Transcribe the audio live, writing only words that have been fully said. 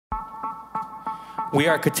We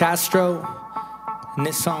are Katastro, and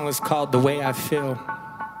this song is called The Way I Feel.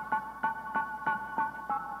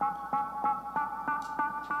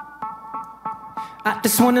 I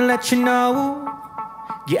just wanna let you know,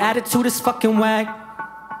 your attitude is fucking whack.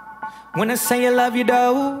 When I say I love you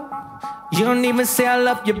though, you don't even say I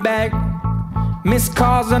love you back. Missed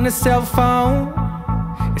calls on the cell phone,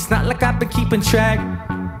 it's not like I've been keeping track.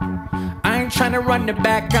 I ain't tryna run it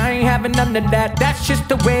back, I ain't having none of that. That's just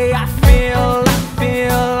the way I feel, I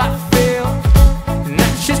feel, I feel. And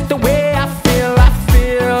that's just the way I feel, I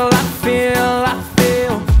feel, I feel, I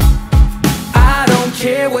feel. I don't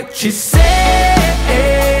care what you say,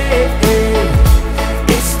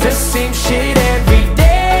 it's the same shit every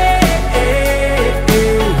day.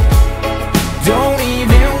 Don't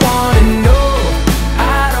even wanna know,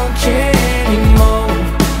 I don't care anymore.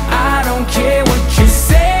 I don't care what you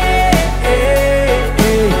say.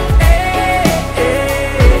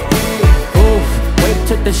 Wait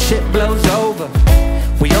till the shit blows over.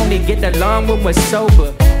 We only get along when we're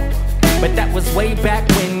sober. But that was way back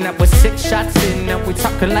when I was 6 shots in. Now we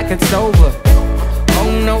talking like it's over. Oh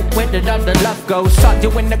no, where did all the love go? Saw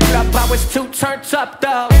you in the club, I was too turned up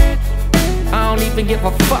though. I don't even give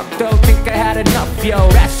a fuck though, think I had enough, yo.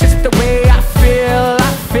 That's just the way I feel,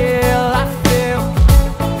 I feel, I feel.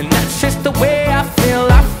 And that's just the way I feel,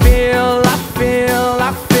 I feel, I feel,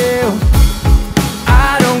 I feel.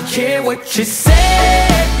 I don't care what you say,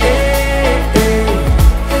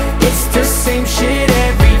 it's the same shit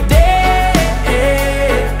every day.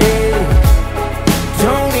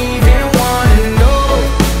 Don't even wanna know,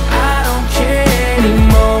 I don't care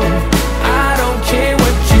anymore. I don't care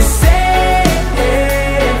what you say.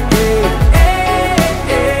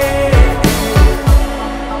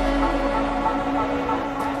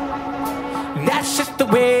 That's just the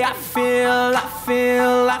way I feel, I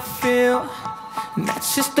feel, I feel.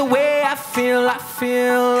 That's just the way I feel, I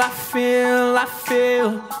feel, I feel, I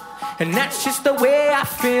feel. And that's just the way I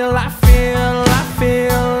feel, I feel, I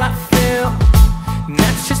feel, I feel. And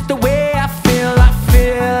that's just the way I feel, I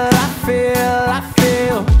feel, I feel, I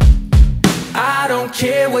feel. I don't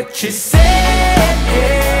care what you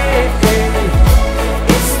say.